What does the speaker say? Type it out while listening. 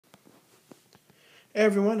Hey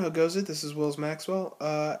everyone, how goes it? This is Wills Maxwell.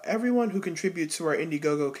 Everyone who contributes to our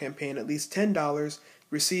Indiegogo campaign at least $10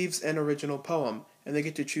 receives an original poem, and they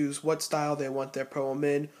get to choose what style they want their poem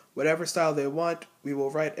in. Whatever style they want, we will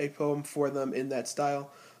write a poem for them in that style.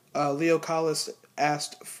 Leo Collis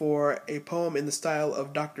asked for a poem in the style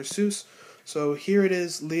of Dr. Seuss, so here it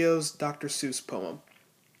is, Leo's Dr. Seuss poem.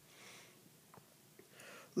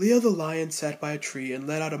 Leo the lion sat by a tree and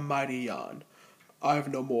let out a mighty yawn.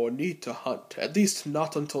 I've no more need to hunt, at least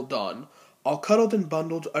not until dawn. All cuddled and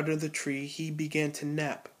bundled under the tree, he began to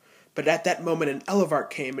nap. But at that moment an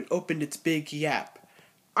Elevark came and opened its big yap.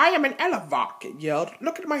 I am an Elevark, it yelled.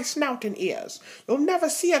 Look at my snout and ears. You'll never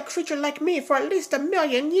see a creature like me for at least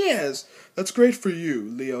 1,000,000 years. That's great for you,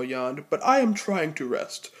 Leo yawned, but I am trying to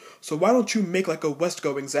rest. So why don't you make like a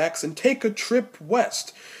West-going Zax and take a trip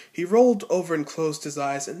west? He rolled over and closed his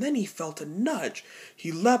eyes, and then he felt a nudge.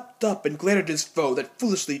 He leapt up and glared at his foe that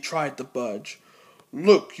foolishly tried to budge.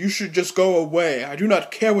 Look, you should just go away. I do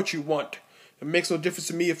not care what you want. It makes no difference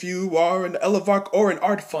to me if you are an Elevark or an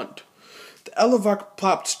art fund. The Elevark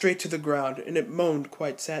plopped straight to the ground, and it moaned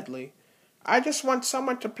quite sadly. I just want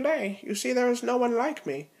someone to play. You see, there is no one like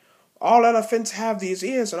me. All elephants have these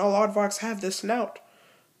ears, and all aardvarks have this snout.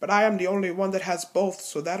 But I am the only one that has both,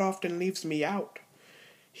 so that often leaves me out.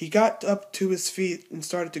 He got up to his feet and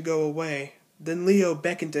started to go away. Then Leo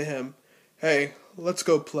beckoned to him. Hey, let's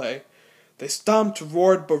go play. They stomped,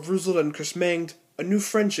 roared, baroozled, and kersmanged. A new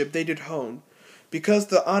friendship they did hone. Because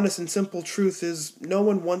the honest and simple truth is, no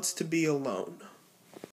one wants to be alone.